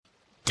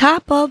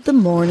Top of the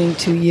morning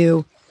to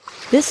you.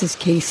 This is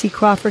Casey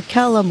Crawford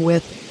Kellum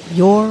with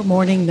Your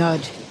Morning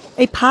Nudge,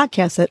 a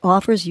podcast that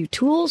offers you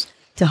tools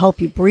to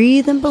help you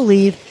breathe and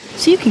believe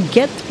so you can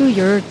get through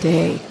your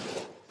day.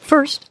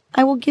 First,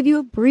 I will give you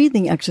a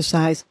breathing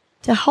exercise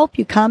to help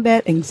you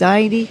combat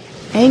anxiety,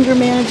 anger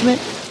management,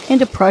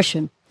 and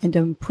depression, and to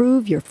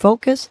improve your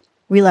focus,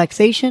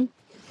 relaxation,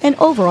 and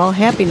overall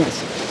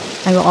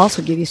happiness. I will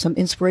also give you some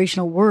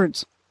inspirational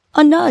words,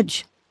 a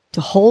nudge, to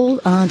hold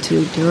on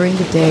to during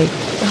the day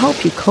to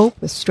help you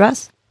cope with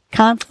stress,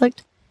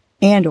 conflict,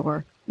 and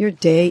or your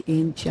day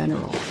in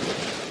general.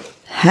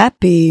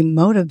 Happy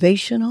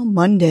Motivational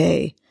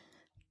Monday.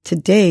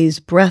 Today's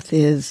breath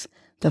is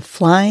the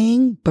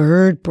flying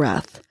bird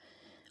breath,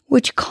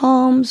 which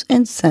calms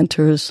and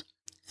centers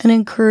and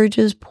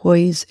encourages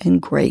poise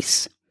and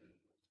grace.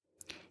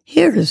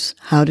 Here's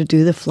how to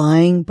do the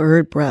flying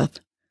bird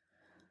breath.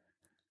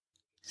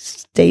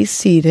 Stay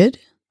seated.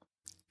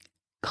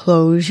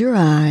 Close your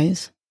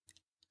eyes.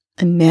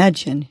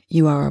 Imagine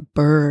you are a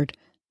bird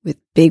with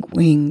big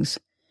wings.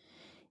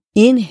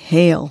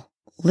 Inhale,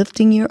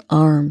 lifting your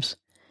arms,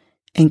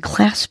 and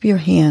clasp your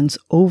hands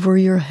over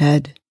your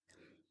head.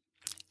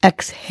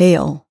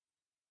 Exhale,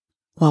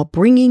 while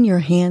bringing your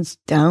hands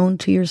down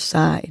to your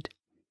side.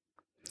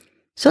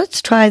 So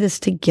let's try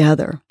this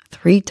together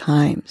 3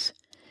 times.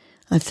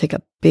 Let's take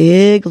a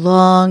big,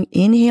 long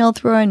inhale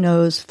through our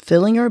nose,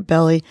 filling our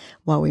belly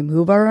while we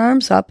move our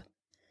arms up.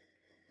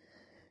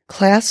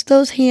 Clasp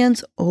those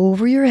hands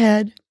over your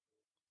head.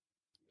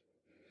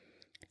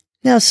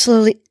 Now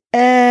slowly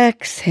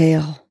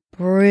exhale,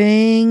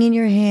 bringing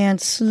your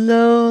hands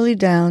slowly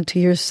down to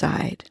your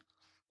side.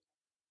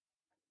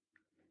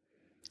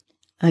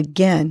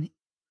 Again,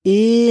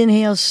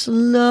 inhale,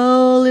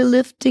 slowly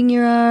lifting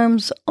your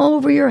arms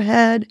over your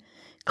head,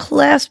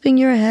 clasping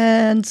your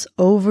hands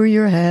over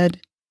your head.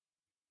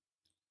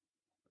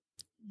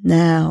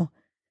 Now,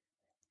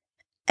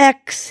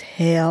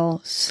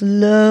 exhale,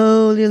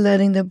 slowly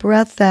letting the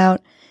breath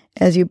out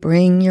as you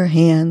bring your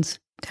hands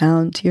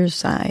down to your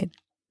side.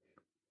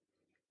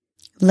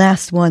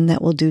 Last one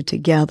that we'll do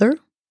together.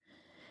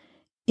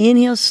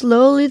 Inhale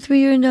slowly through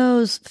your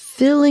nose,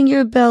 filling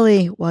your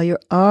belly while your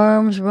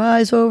arms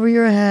rise over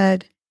your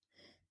head.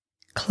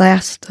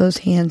 Clasp those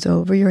hands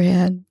over your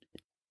head.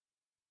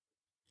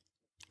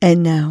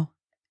 And now,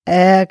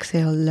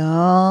 exhale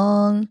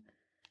long,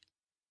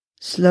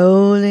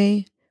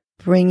 slowly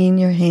bringing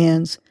your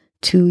hands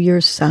to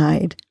your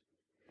side.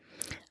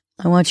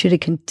 I want you to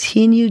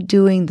continue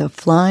doing the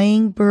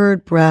flying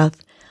bird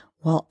breath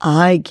while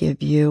I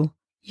give you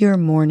your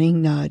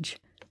morning nudge.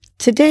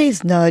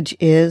 Today's nudge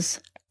is,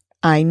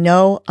 I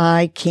know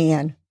I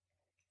can.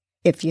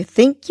 If you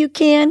think you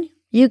can,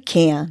 you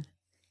can.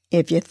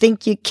 If you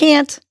think you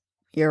can't,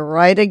 you're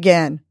right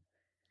again.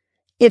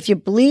 If you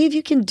believe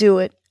you can do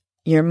it,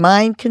 your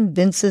mind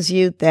convinces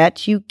you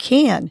that you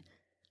can.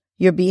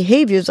 Your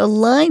behaviors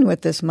align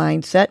with this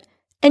mindset,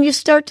 and you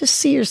start to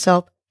see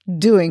yourself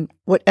doing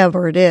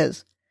whatever it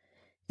is.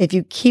 If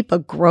you keep a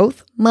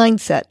growth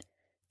mindset,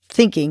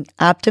 thinking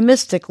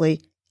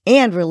optimistically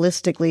and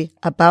realistically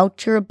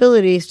about your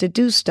abilities to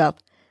do stuff,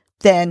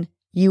 then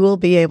you will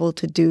be able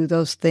to do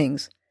those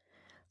things.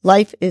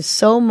 Life is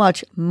so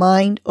much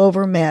mind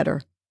over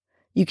matter.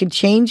 You can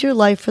change your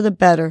life for the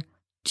better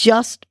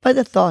just by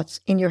the thoughts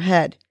in your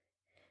head,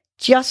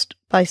 just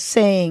by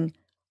saying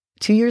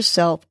to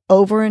yourself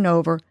over and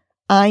over,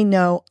 I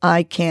know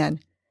I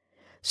can.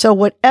 So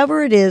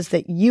whatever it is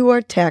that you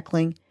are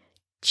tackling,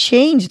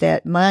 change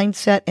that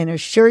mindset and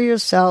assure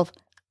yourself,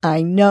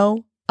 I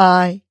know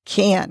I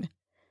can.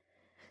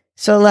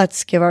 So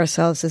let's give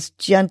ourselves this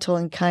gentle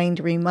and kind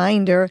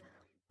reminder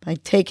by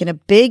taking a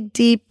big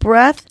deep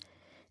breath,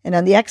 and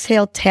on the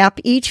exhale, tap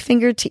each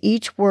finger to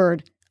each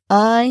word.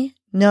 I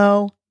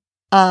know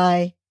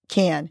I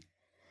can.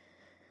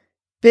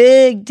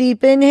 Big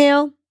deep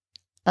inhale.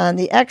 On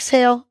the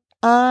exhale,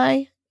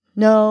 I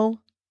know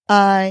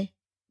I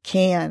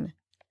can.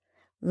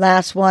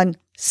 Last one,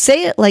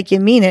 say it like you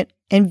mean it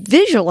and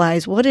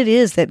visualize what it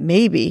is that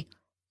maybe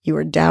you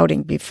were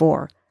doubting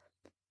before.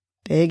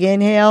 Big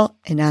inhale,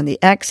 and on the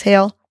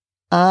exhale,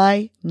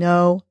 I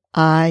know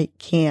I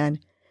can.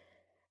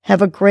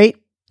 Have a great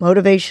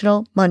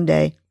motivational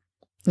Monday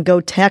and go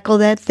tackle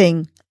that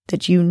thing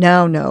that you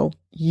now know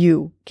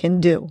you can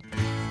do.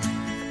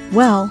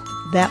 Well,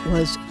 that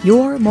was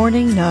your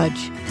morning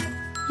nudge.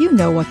 You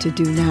know what to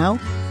do now.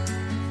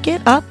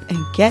 Get up and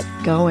get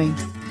going.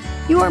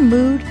 Your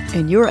mood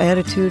and your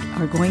attitude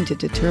are going to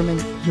determine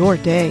your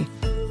day.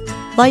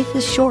 Life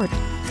is short.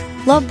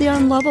 Love the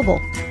unlovable.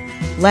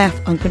 Laugh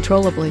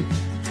uncontrollably.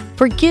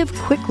 Forgive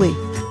quickly.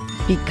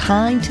 Be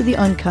kind to the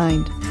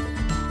unkind.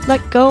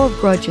 Let go of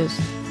grudges.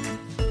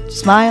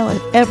 Smile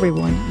at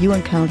everyone you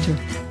encounter.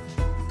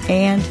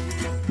 And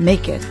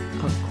make it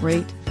a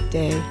great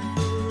day.